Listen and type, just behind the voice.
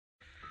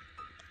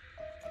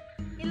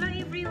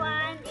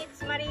everyone, it's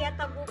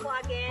Tabuco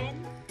again.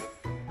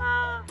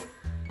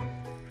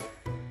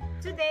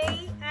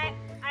 Today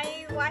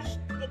I washed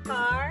a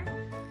car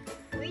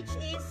which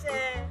is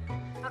a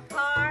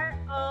car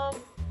of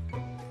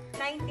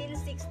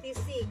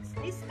 1966.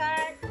 This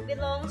car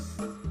belongs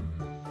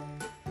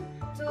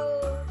to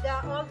the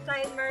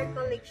old-timer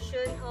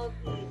collection of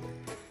it.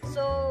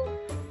 So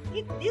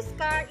this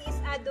car is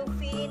a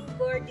Dauphine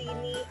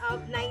GORDINI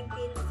of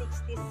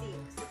 1966.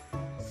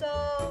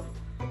 So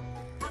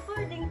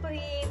according to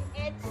him,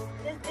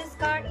 this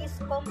car is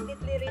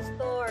completely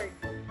restored.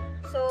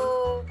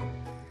 So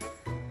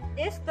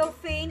this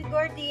Dauphine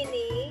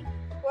GORDINI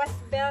was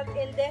built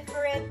in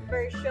different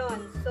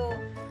versions. So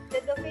the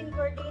Dauphine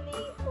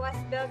GORDINI was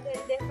built in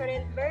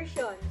different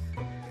versions.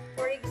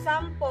 For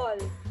example,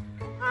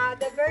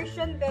 the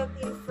version built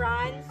in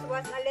France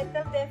was a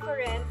little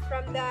different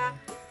from the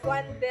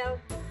one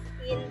built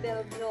in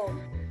Belgium.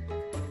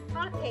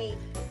 Okay,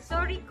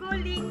 so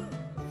recalling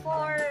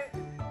for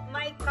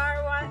my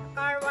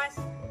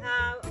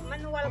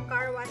manual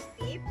car wash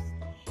tips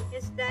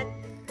is that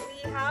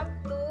we have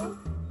to,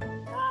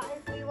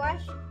 if we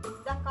wash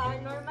the car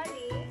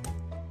normally,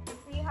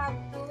 we have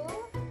to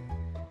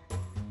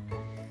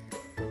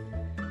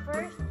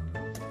first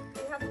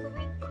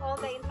wet all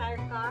the entire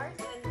cars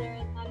and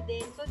then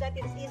so that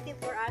it's easy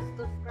for us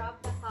to scrub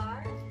the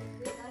car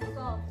with a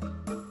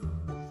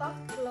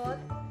soft cloth,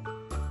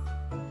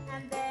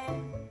 and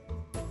then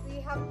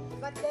we have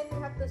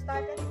to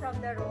start it from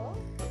the roof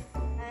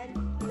and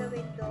the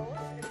windows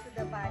and to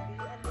the body,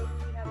 and then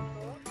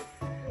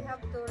we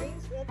have to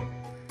rinse it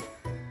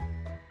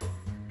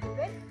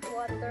with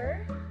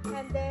water,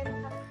 and then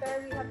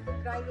after we have to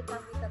dry it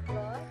up with a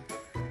cloth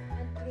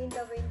and clean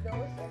the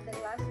windows and the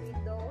glass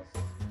windows,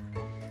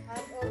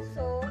 and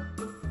also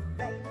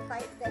the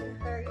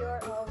interior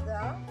of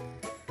the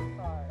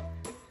car.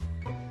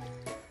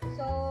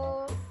 So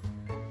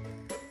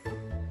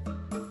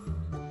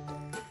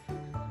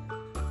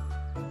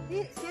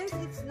since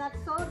it's not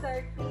so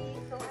dirty,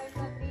 so I'm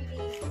not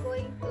really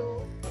going to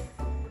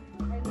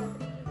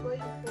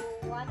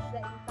wash the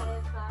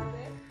entire car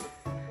with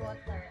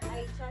water. I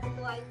just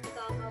wipe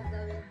some of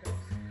the windows.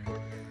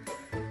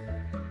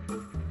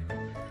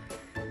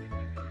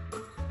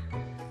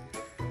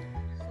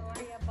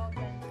 Sorry about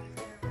that noise.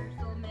 There were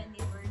so many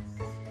birds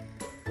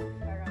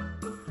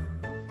around.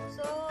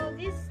 So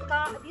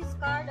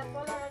the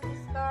color of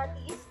this car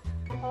is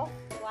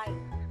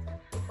off-white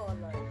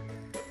color.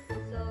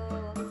 So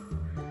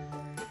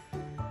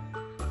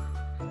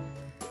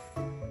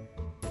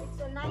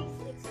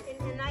it's in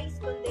a nice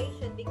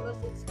condition because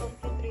it's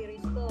completely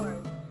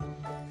restored.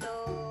 So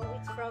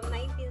it's from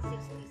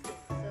 1966.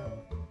 So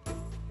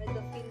the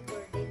Dauphine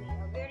GORDINI,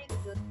 a very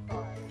good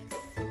car. It's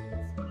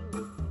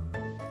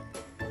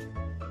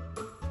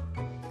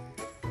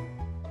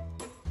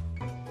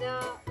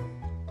cute.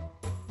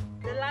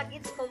 The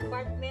luggage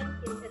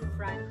compartment is in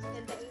front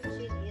and the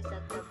engine is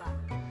at the back.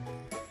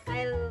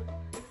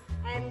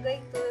 I'm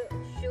going to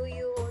show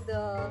you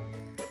the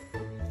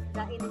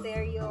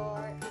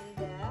interior and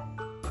the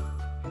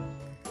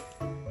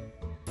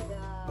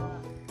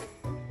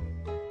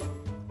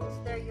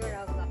exterior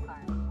of the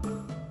car.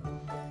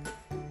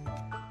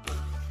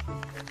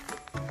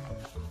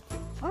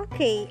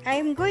 Okay,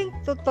 I'm going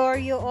to tour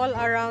you all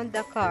around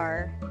the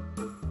car.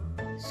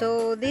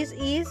 So this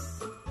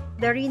is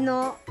the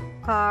Renault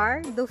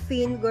car,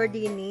 Dauphine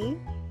GORDINI.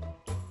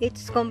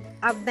 It's of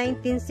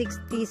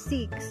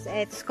 1966.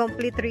 It's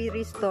completely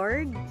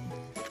restored.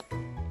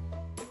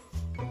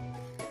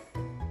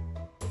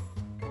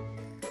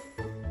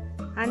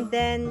 And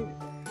then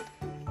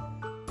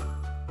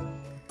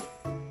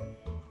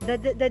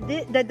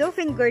the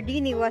Dauphine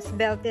GORDINI was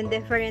built in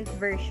different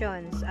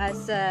versions,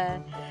 as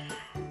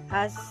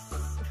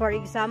for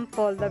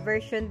example, the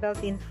version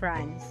built in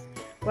France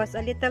was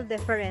a little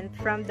different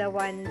from the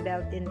one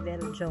built in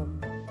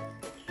Belgium.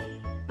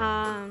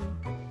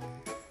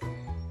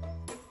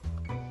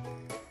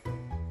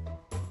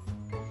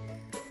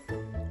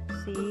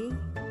 See?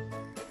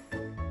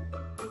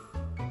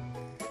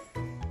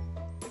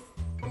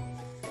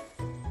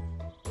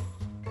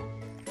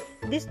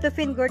 This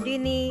Dauphine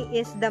GORDINI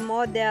is the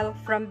model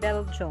from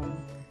Belgium.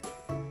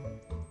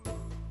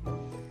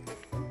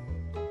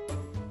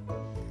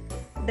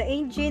 The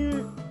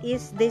engine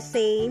is the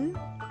same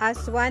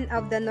as one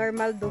of the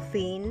normal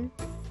Dauphine,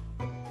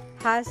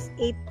 has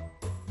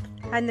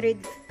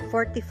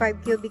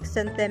 845 cubic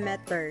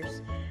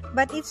centimeters,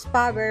 but its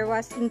power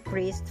was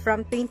increased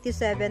from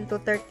 27 to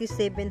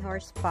 37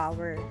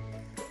 horsepower.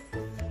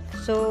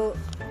 So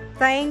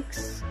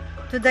thanks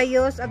to the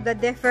use of the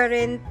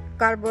different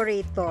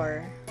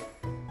carburetor.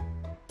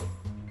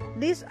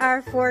 There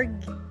are 4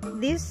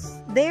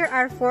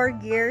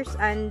 gears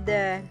and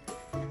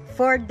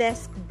 4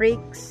 disc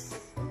brakes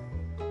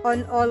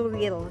on all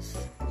wheels.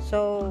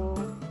 So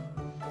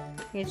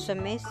it's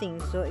amazing.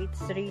 So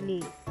it's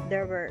really,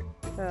 there were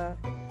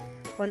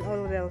on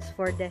all wheels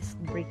 4 disc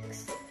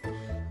brakes,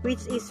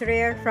 which is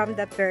rare from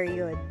the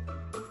period.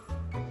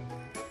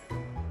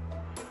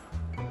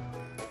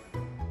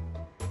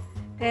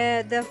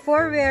 The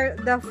four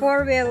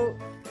wheel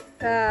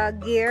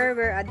gear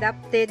were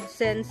adopted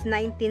since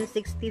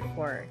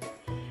 1964.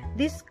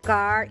 This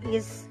car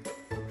is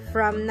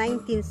from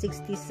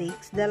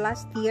 1966. The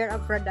last year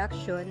of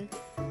production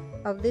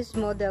of this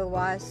model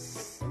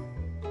was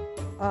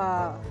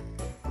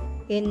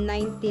in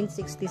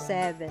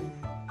 1967.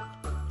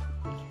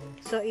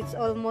 So it's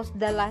almost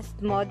the last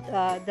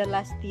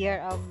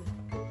year of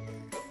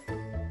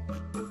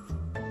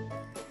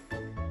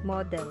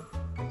model.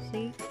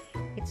 See,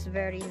 it's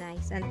very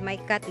nice, and my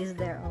cat is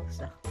there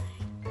also.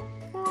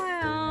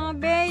 Wow,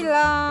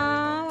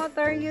 Bella, what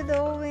are you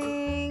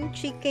doing?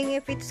 Checking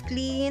if it's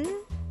clean.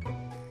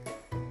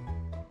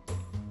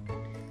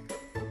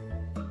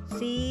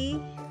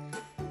 See,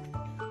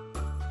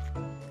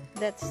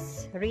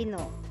 that's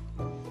RENULT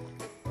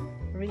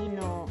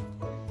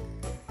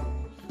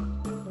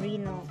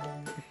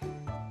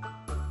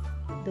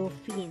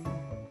Dauphin.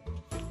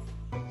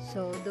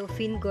 So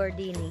Dauphine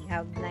GORDINI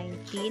of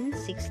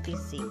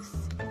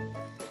 1966.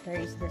 There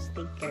is the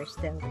sticker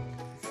still,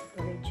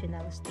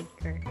 original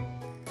sticker.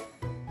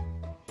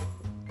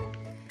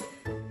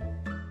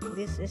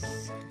 This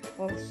is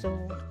also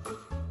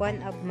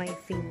one of my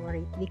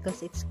favorite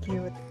because it's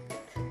cute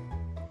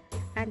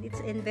and it's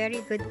in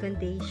very good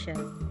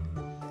condition.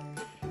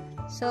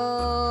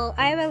 So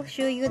I will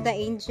show you the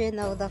engine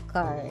of the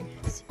car.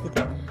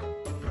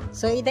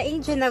 So the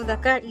engine of the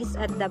car is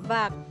at the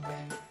back.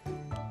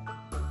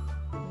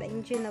 The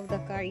engine of the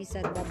car is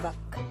at the back.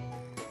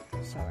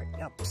 Sorry,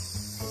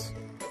 oops.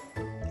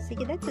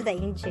 See, that's the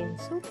engine.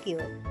 So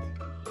cute.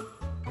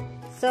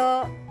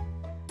 So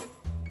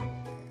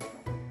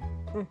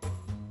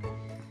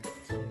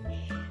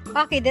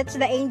okay, that's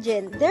the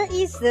engine. There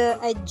is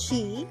a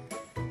G.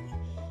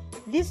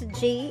 This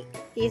G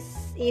is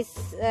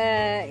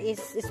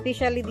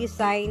specially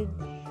designed.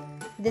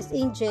 This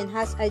engine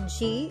has a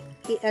G.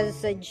 It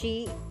has a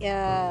G.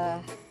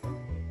 How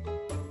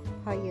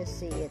you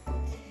see it?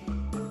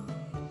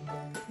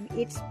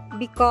 It's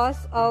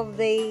because of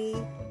the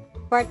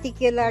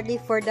particularly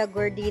for the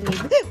Gordini.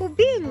 Oh,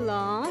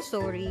 Bella,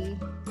 sorry.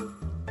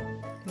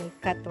 My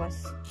cat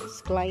was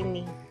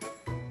climbing.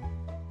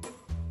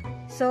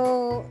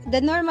 So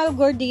the normal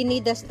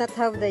Gordini does not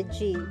have the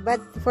G,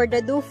 but for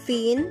the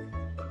Dauphine,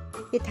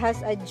 it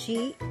has a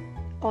G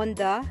on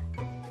the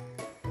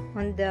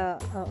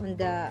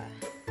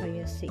how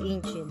you see,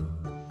 engine.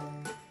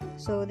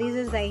 So this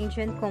is the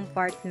engine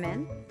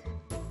compartment,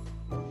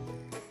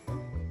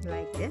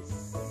 like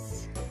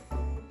this.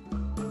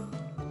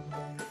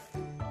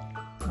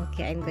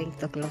 Okay, I'm going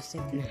to close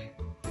it now.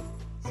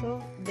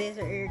 So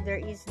there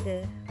is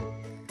the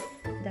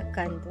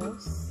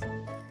candles.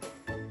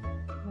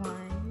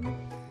 1,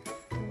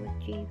 2,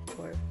 3,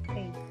 4, 5.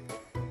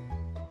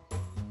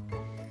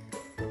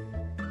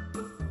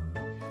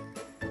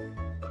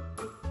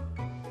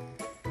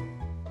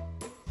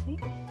 See?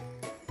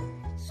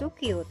 So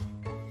cute.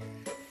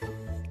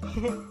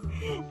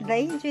 The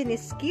engine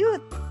is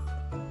cute.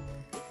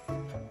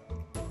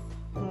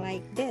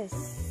 Like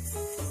this.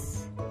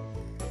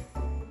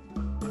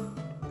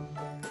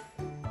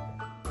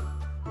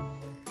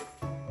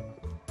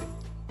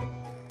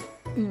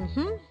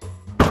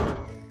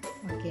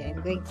 Okay,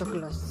 I'm going to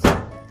close.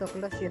 To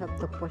close, you have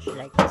to push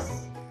like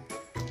this.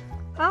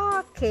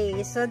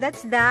 Okay, so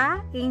that's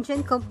the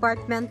engine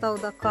compartment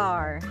of the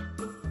car.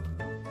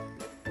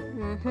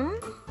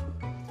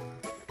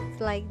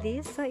 It's like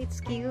this, so it's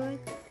cute.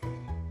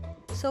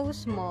 So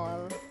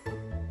small.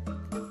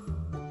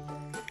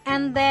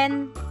 And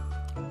then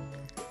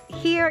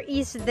here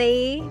is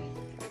the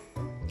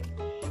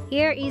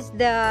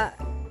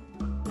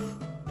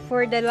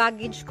for the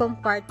luggage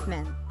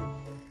compartment.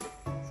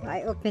 So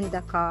I open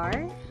the car,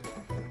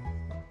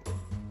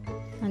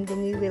 and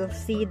then you will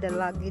see the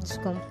luggage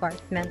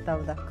compartment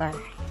of the car.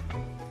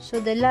 So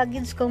the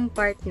luggage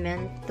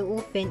compartment to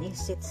open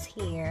it's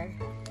here.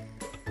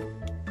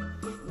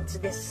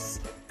 It's this.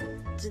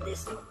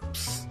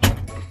 Oops.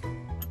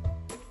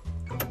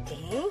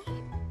 Okay.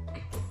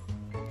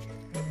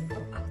 And go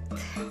out.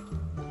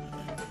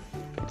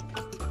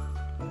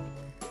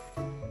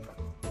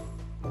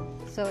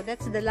 So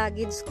that's the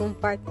luggage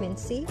compartment.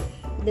 See,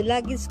 the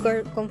luggage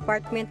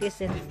compartment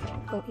is in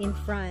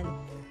front.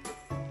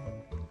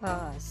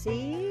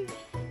 See,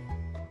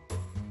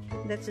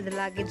 that's the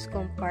luggage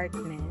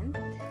compartment.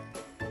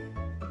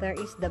 There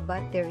is the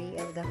battery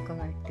of the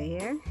car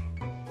there,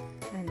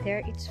 and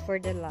there it's for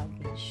the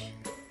luggage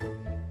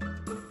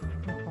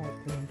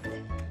compartment.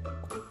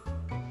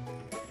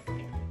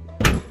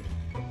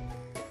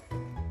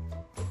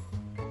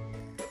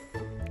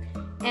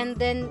 And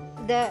then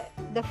the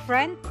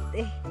front,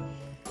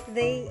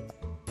 the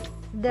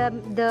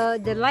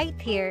light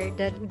here,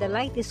 the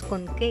light is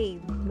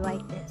concave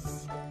like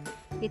this.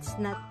 It's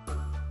not.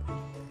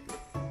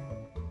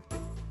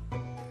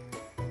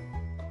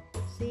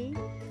 See,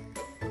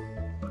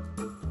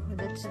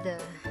 that's the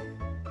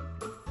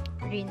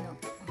Renault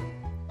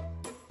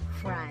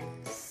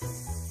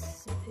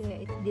France.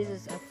 This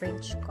is a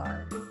French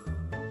car.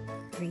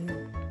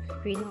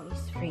 Renault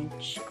is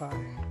French car.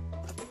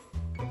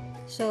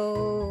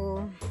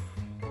 So,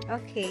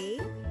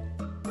 okay.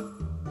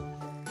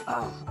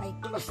 Oh, I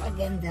close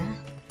again the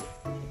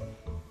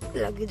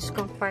luggage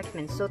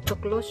compartment. So to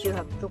close, you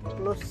have to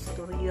push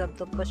it. You have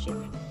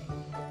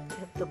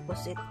to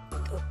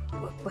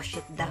push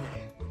it down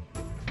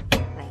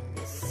like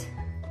this.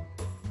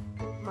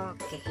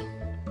 Okay.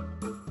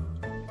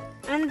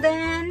 And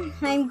then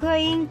I'm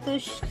going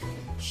to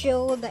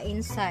show the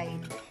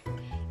inside.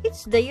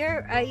 It's the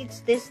year. It's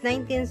this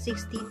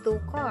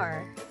 1962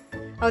 car.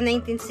 Oh,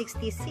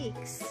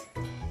 1966.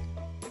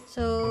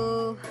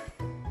 So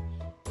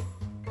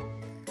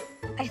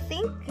I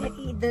think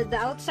the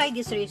outside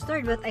is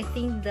restored, but I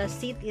think the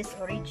seat is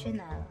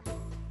original.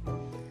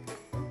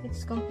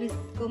 It's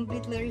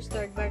completely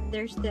restored, but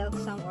there's still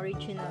some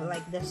original,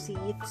 like the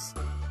seats.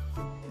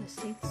 The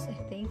seats, I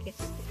think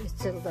it's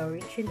still the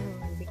original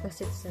one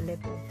because it's a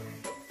little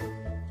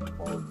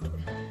old.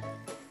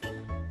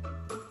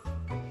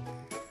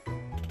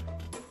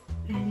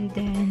 And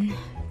then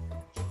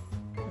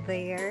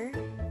there,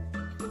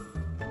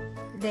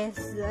 this,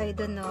 I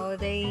don't know,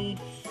 the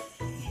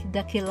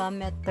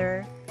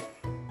kilometer,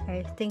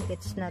 I think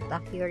it's not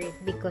accurate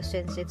because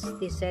since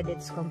they said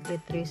it's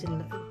completely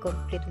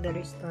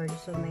restored,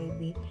 so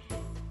maybe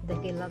the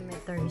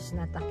kilometer is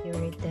not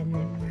accurate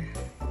anymore.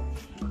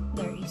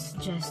 There is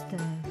just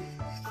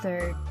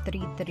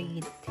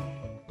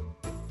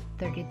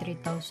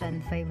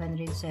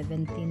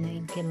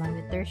 33,579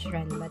 kilometers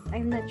run, but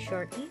I'm not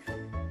sure if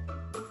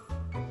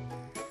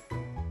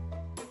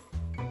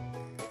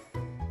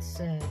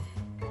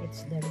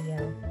it's the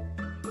real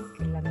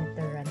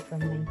kilometer run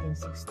from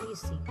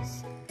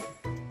 1966.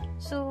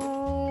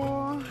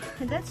 So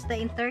that's the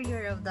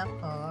interior of the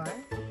car.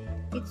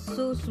 It's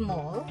so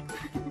small.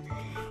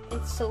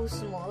 It's so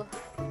small.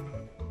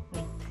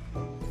 Wait,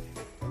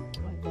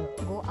 I'll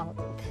go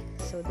out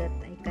so that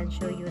I can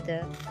show you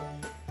the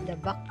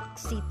back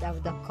seat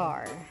of the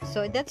car.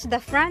 So that's the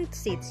front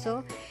seat.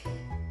 So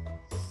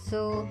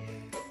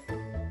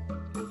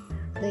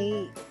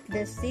the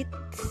seat,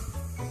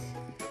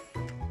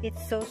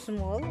 it's so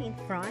small in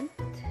front,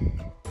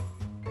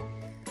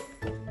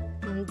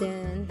 and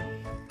then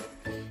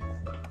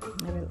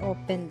I will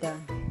open the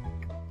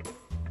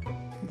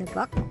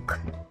back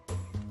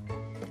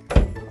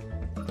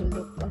to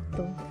look up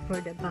for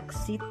the back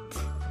seat.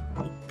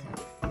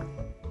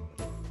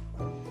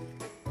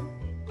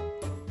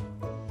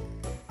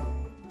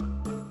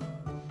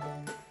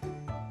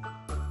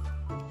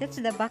 That's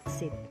the back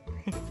seat.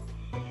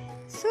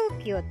 So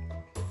cute.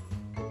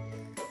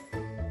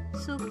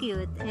 So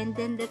cute. And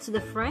then that's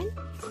the front.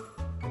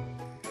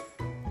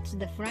 That's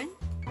the front.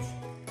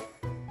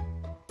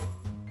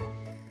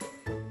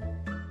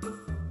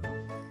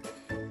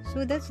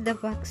 So that's the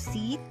back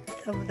seat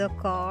of the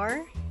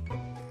car.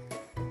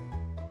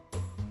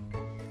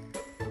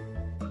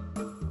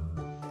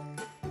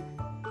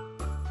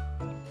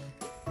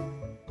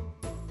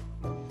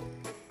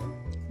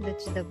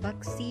 That's the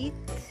back seat.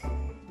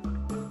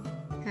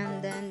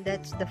 And then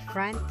that's the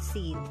front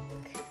seat.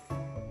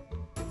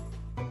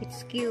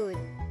 It's cute.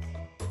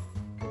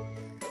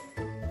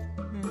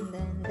 And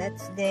then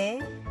that's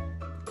the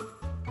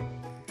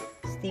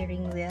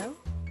steering wheel.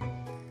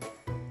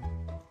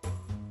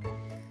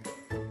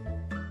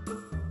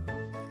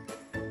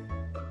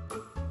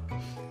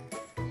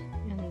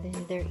 And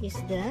then there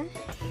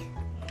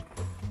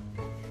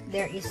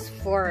is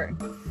four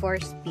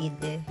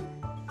speed.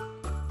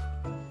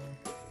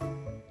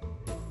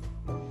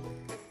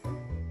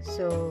 So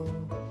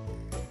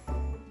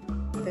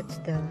that's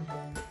the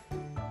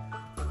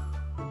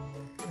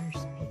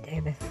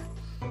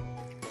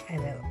I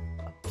will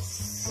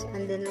oops.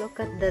 And then look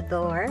at the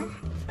door,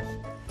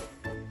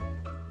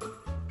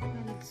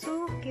 and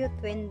so cute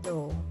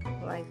window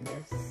like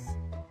this.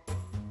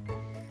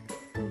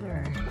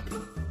 There.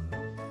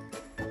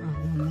 Oh,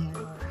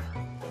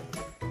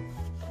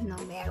 no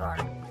mirror.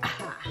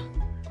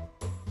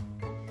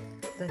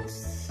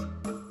 That's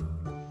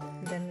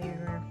the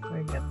mirror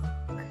for the back.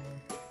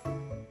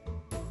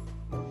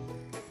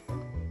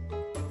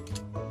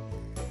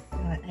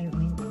 I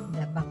mean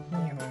the back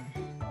mirror.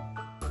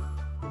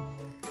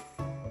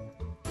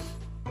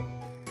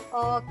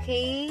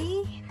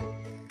 Okay.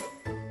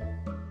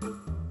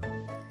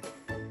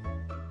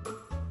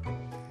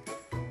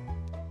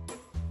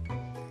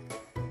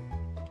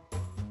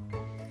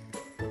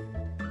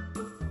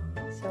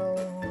 So,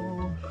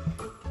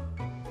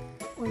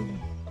 I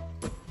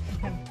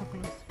have to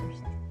close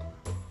first.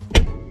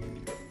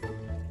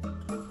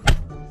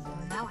 So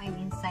now I'm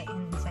inside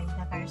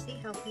the car. See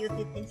how cute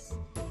it is.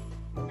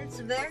 It's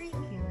very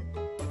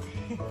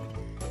cute.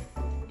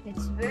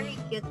 It's very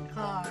cute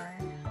car.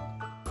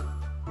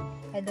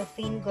 A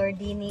Dauphine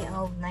Gordini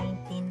of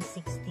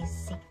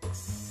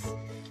 1966.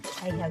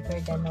 I have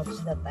heard the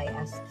notes that I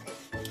asked.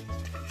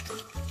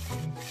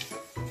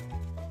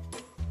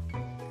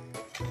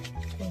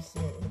 It's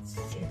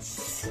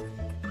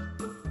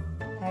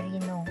a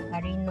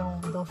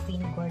RENAULT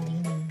Dauphin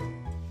GORDINI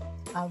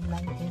of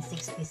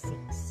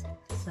 1966.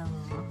 So,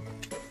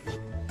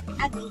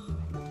 okay.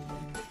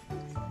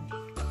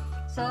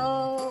 So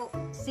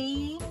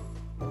see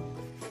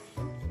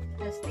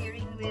the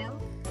steering wheel.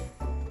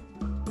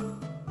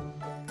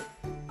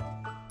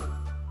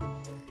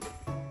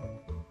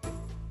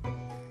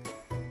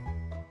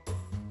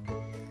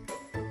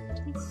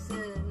 It's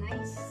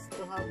nice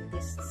to have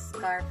this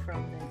car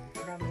from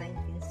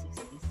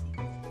 1966,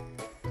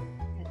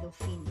 the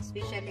Dauphine,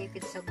 especially if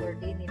it's a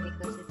Gordini,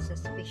 because it's a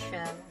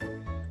special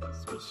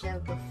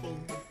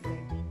Dauphine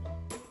Gordini.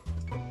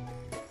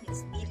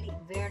 It's really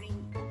very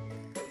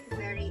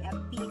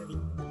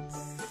appealing.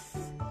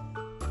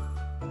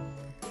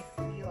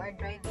 If you are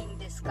driving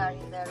this car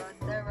in the road,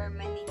 there were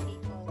many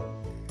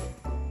people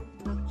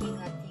looking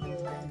at you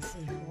and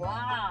say,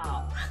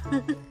 wow.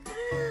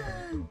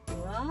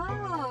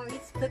 Wow,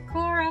 it's the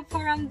Cora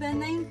from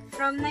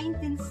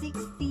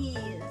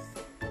 1960s.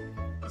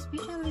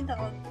 Especially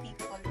the old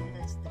people in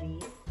the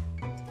street,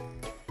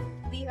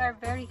 they are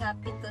very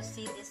happy to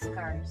see these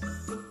cars,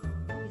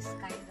 this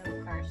kind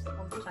of cars,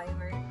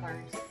 old-timer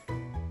cars.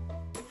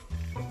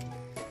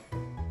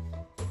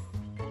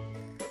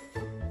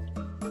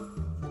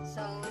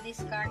 So this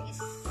car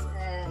is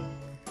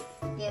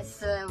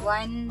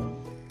one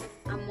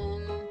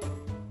among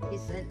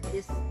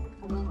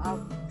of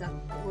the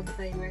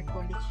old-timer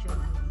collection of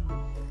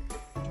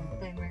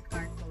old-timer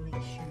car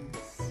collections.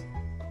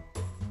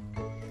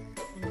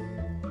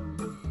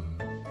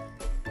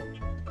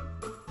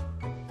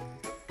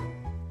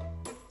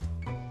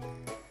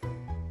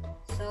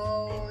 So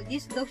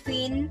this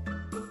Dauphine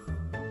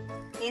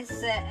is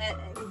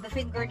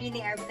Dauphine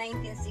Gordini of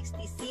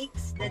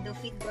 1966. The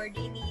Dauphine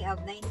Gordini of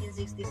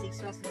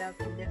 1966 was built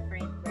in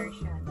different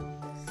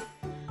versions.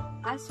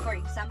 As for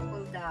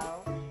example,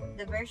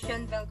 the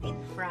version built in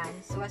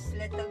France was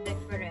little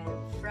different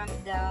from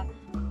the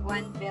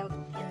one built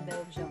in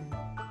Belgium.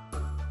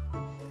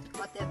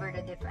 Whatever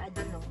the difference, I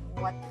don't know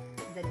what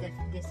the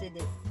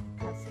decided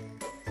has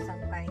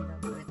some kind of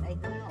it. I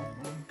don't know.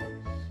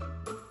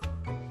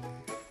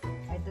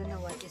 I don't know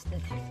what is the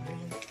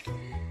difference.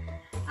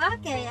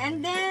 Okay,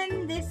 and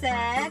then they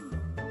said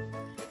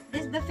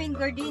this Dauphine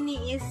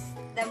Gordini is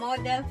the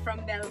model from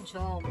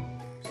Belgium.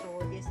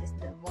 So this is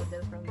the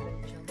model from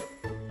Belgium.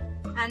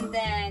 And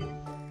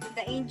then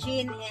the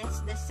engine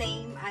is the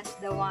same as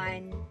the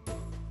one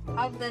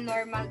of the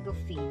normal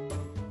Dauphine.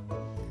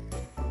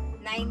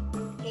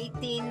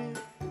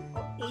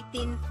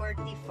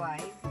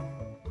 1845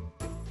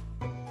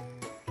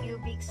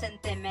 cubic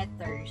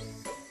centimeters.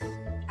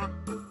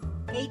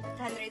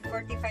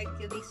 845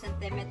 cubic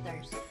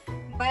centimeters.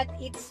 But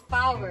its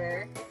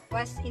power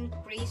was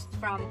increased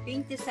from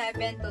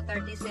 27 to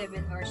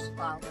 37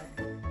 horsepower.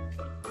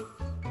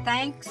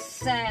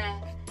 Thanks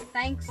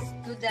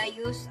to the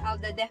use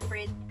of the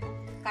different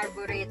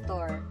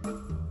carburetor.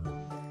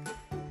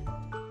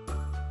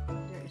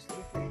 There is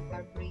different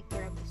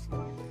carburetor of this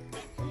one.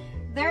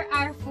 There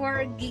are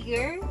 4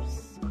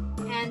 gears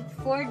and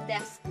 4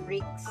 disc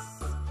brakes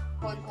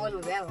on all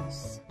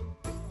wheels.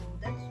 So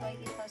that's why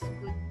it has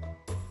good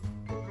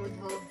road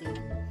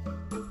holding.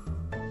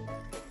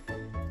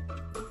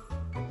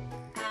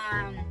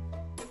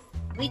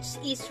 Which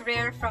is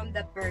rare from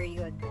the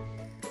period.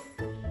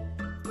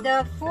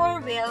 The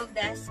 4-wheel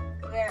discs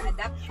were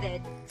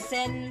adopted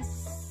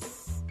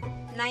since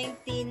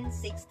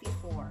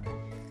 1964,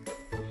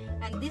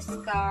 and this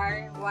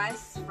car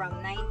was from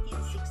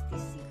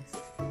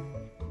 1966.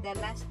 The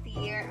last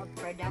year of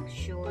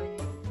production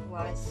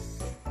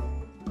was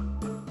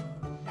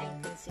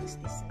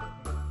 1967.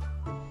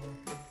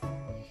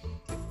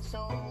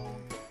 So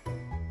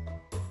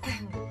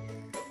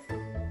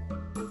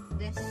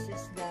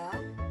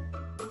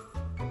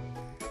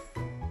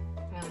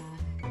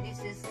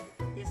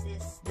this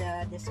is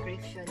the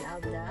description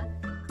of the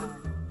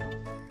car,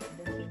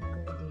 Dauphine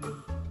Gordini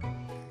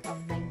of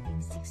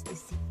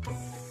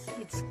 1966.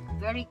 It's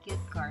very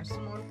cute car,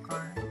 small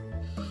car.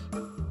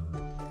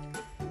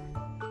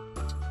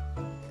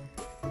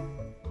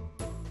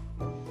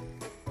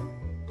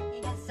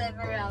 It has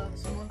several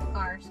small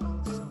cars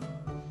also.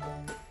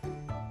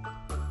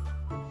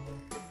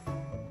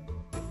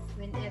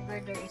 Whenever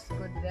there is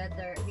good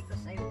weather,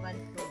 because I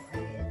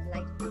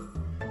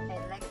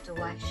like to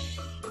wash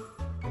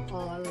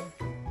all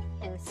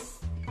his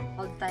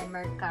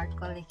old-timer car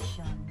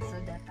collection, so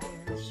that I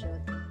will show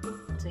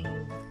to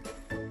you.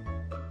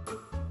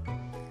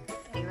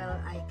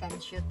 I can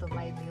show to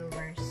my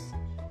viewers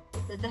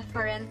the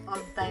different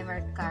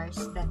old-timer cars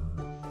that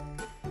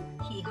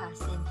he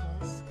has in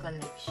his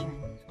collection.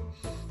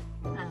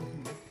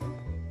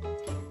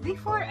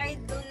 Before, I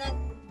do not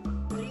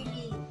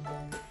really,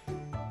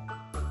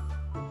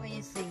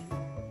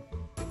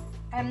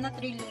 I'm not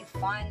really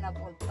fan of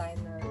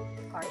old-timer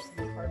cars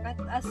before, but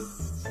as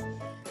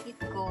it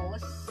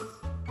goes,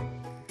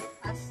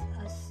 as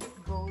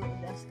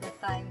the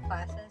time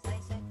passes, I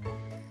said,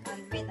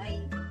 and when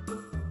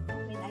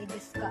I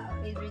discover,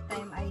 every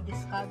time I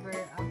discover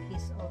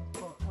his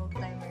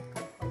old-timer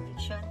car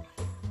collection,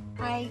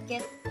 I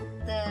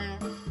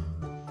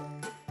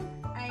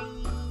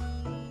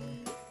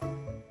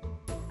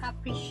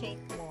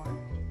appreciate more,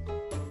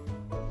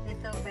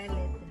 little by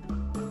little.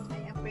 I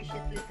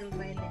appreciate little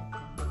by little.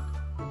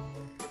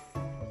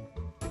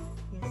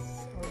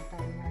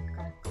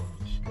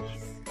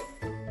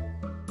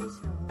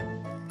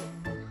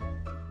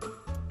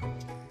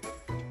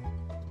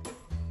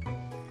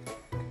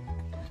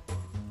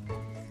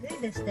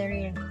 the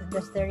steering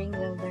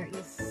wheel there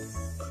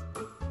is,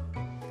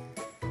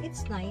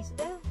 it's nice.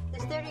 The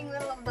steering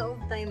wheel of the old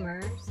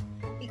timers,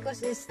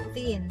 because it's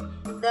thin.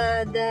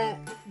 The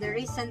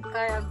recent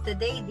car of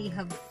today, they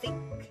have thick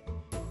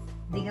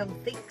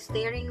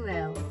steering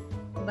wheel,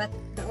 but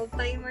the old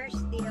timers,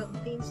 they have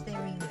thin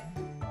steering wheel,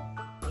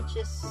 which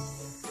is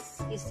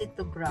easy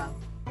to grab.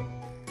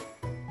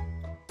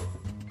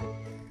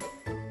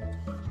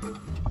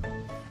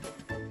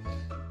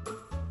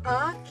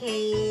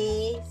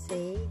 Okay,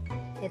 see,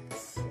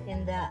 it's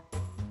in the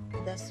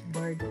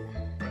dashboard.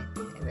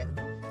 Right,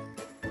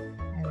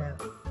 I will.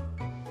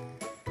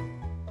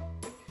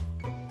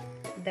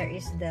 There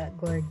is the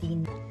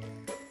Gordini.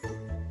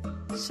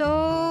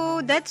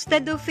 So that's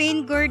the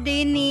Dauphine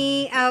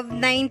Gordini of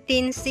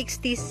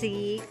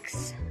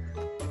 1966,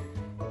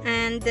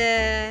 and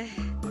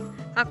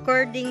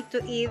according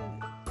to Eve,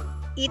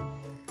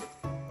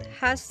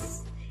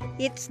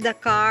 it's the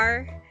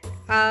car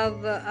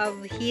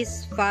of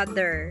his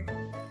father.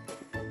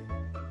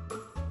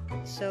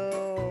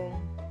 So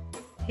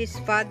his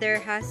father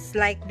has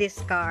like this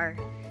car,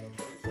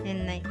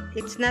 and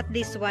it's not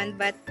this one,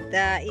 but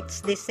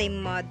it's the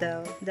same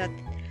model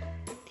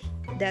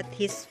that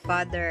his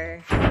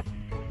father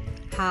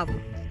have.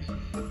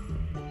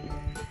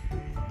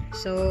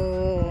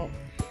 So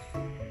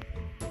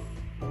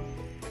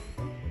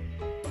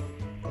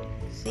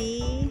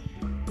see,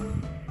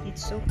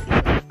 it's so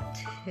cute.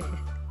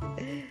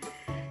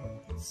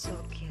 It's so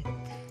cute.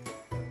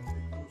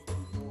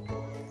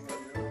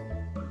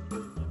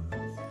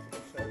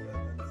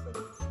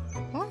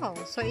 Wow,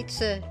 so it's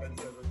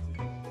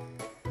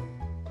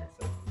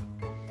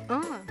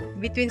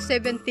between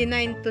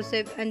 79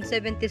 and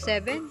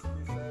 77.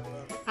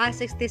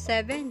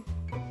 67.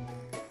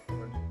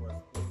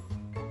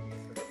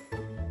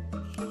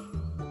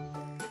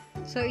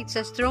 So it's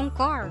a strong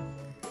car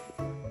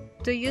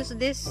to use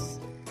this.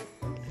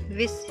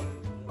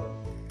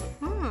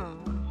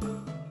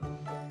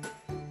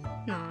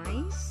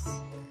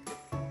 Nice.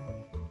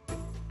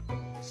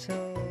 So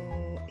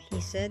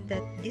he said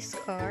that this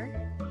car,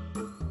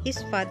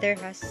 his father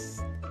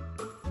has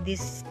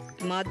this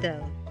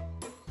model,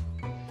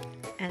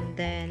 and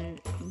then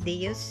they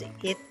use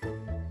it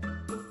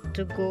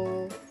to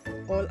go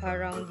all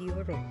around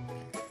Europe.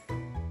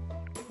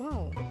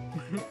 Wow.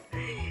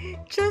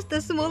 Just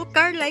a small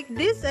car like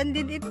this, and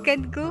then it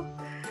can go.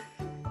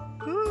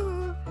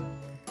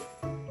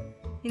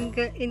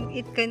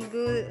 It can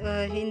go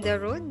in the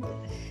road.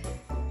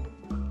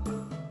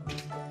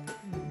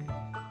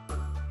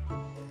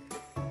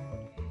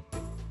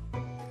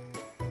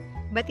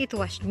 But it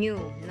was new,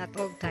 not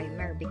old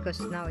timer,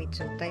 because now it's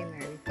old timer,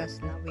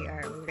 because now we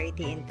are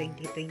already in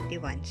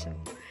 2021. So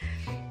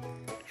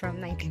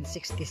from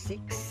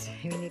 1966,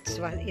 I mean, it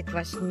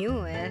was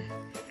new,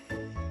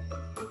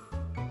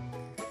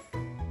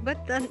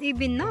 but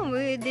even now,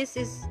 it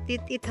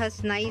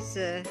has nice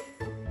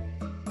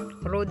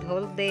road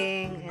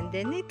holding, and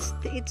then it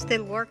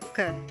still work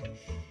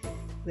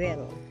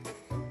well.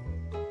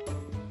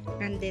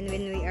 And then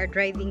when we are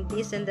driving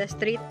this in the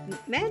street,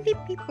 many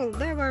people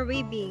there were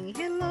waving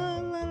hello,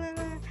 la, la,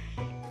 la.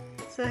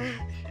 So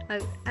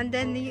and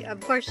then of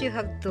course you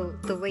have to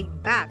wave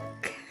back.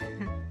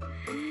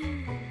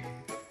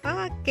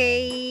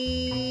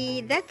 Okay,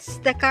 that's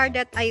the car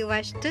that I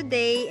watched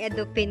today, a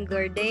Dauphine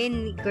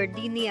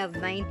Gordini of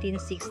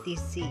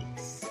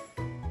 1966.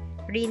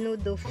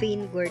 RENAULT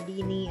Dauphin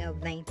GORDINI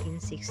of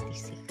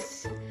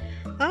 1966.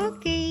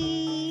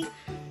 Okay,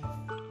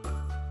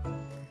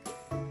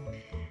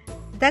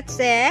 that's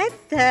it.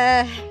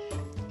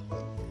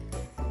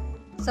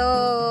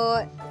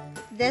 So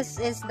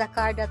this is the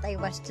car that I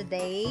watched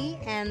today,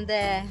 and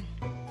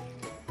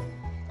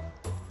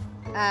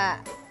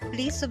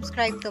please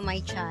subscribe to my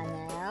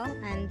channel,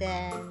 and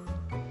then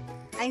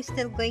I'm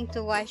still going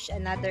to watch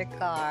another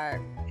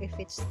car. If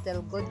it's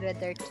still good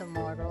weather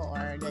tomorrow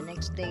or the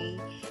next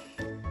day,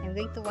 I'm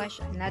going to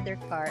watch another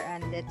car,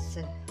 and it's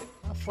a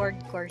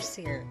Ford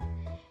Corsair.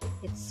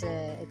 It's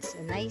a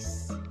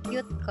nice,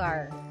 cute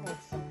car,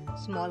 also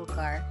small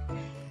car.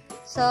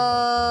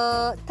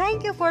 So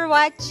thank you for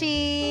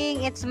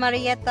watching. It's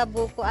Maria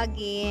Tabuco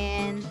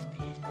again.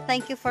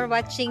 Thank you for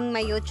watching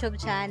my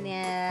YouTube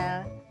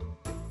channel.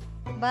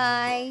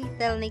 Bye,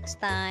 till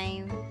next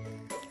time.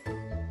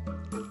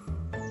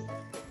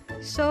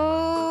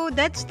 So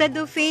that's the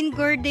Dauphine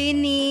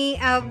Gordini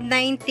of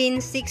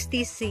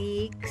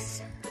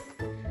 1966,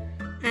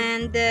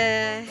 and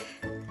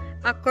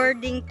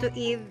according to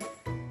Eve,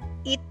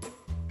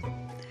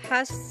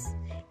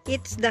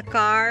 it's the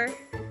car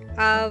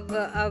of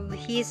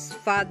his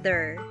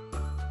father.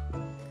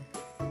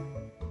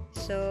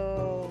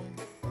 So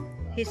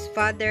his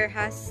father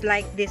has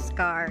like this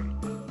car,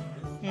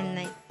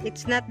 and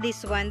it's not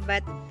this one,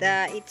 but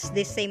it's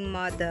the same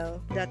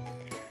model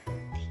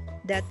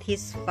that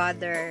his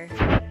father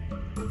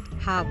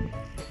have.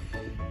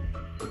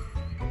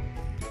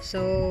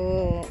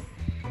 So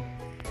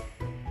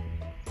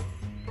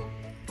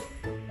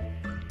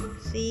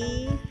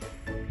see,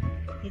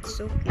 it's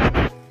so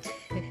cute.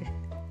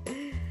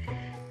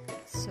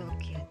 It's so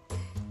cute.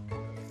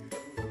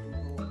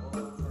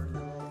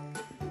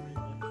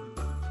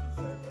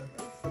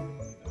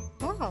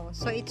 Wow,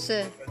 so it's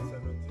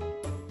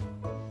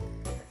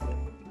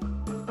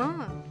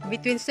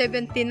between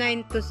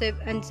 79 to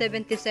and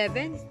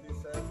 77.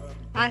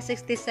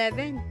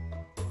 67.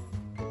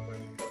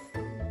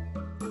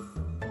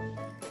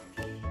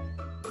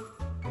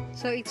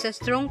 So it's a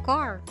strong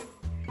car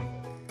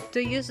to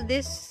use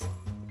this.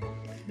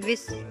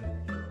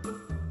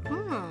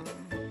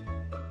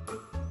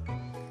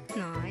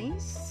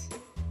 Nice.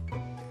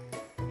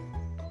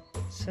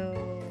 So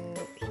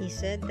he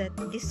said that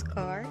this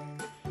car,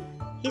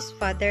 his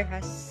father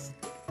has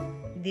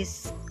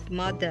this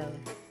model,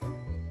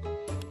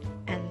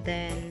 and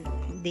then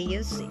they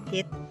use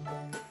it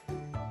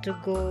to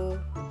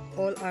go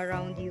all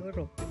around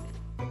Europe.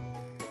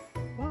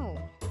 Wow.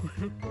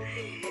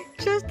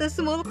 Just a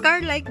small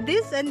car like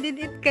this, and then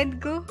it can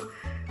go.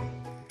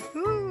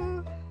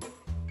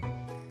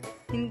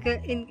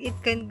 It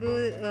can go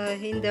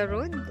in the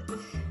road.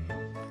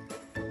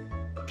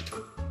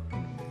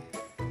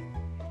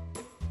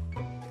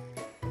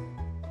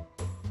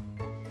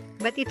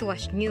 But it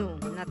was new,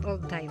 not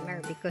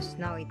old-timer, because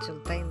now it's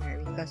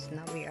old-timer, because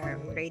now we are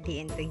already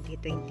in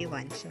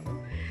 2021. So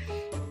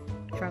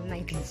from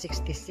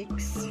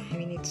 1966, I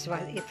mean,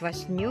 it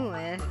was new,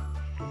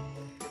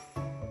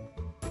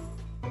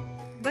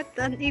 but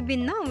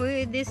even now,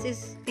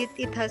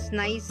 it has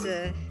nice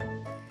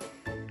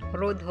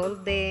road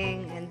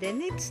holding, and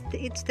then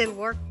it still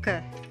work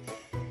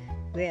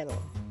well.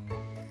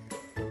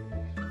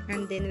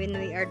 And then when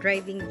we are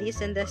driving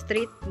this in the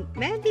street,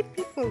 many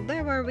people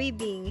there were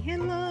waving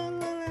hello,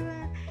 la, la,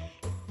 la.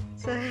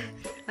 So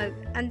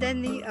and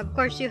then of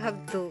course you have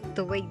to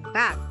wave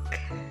back.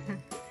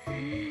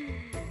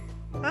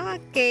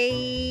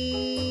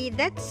 Okay,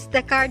 that's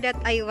the car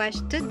that I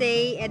washed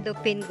today, a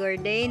Dauphine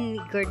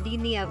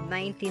Gordini of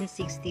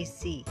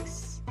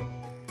 1966.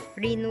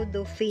 RENAULT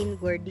Dauphin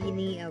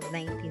GORDINI of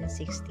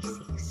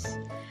 1966.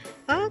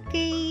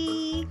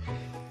 Okay,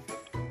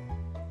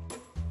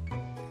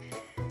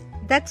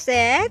 that's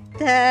it.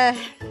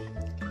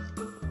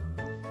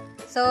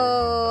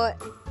 So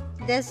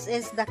this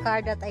is the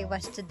car that I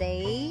washed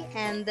today,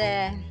 and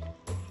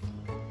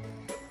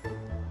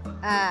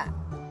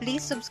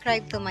please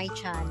subscribe to my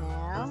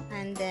channel,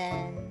 and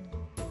then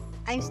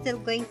I'm still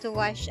going to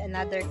wash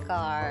another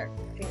car.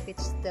 If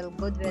it's still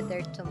good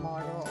weather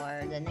tomorrow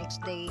or the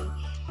next day,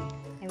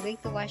 I'm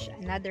going to wash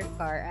another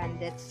car, and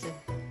that's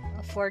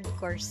a Ford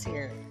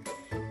Corsair.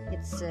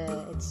 It's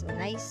a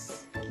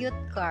nice, cute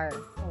car,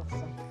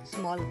 also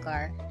small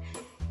car.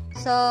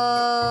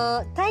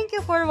 So thank you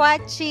for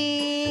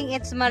watching.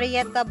 It's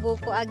Maria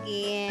Tabuco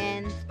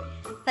again.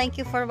 Thank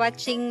you for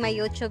watching my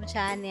YouTube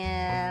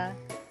channel.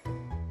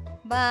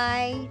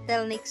 Bye,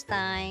 till next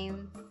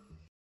time.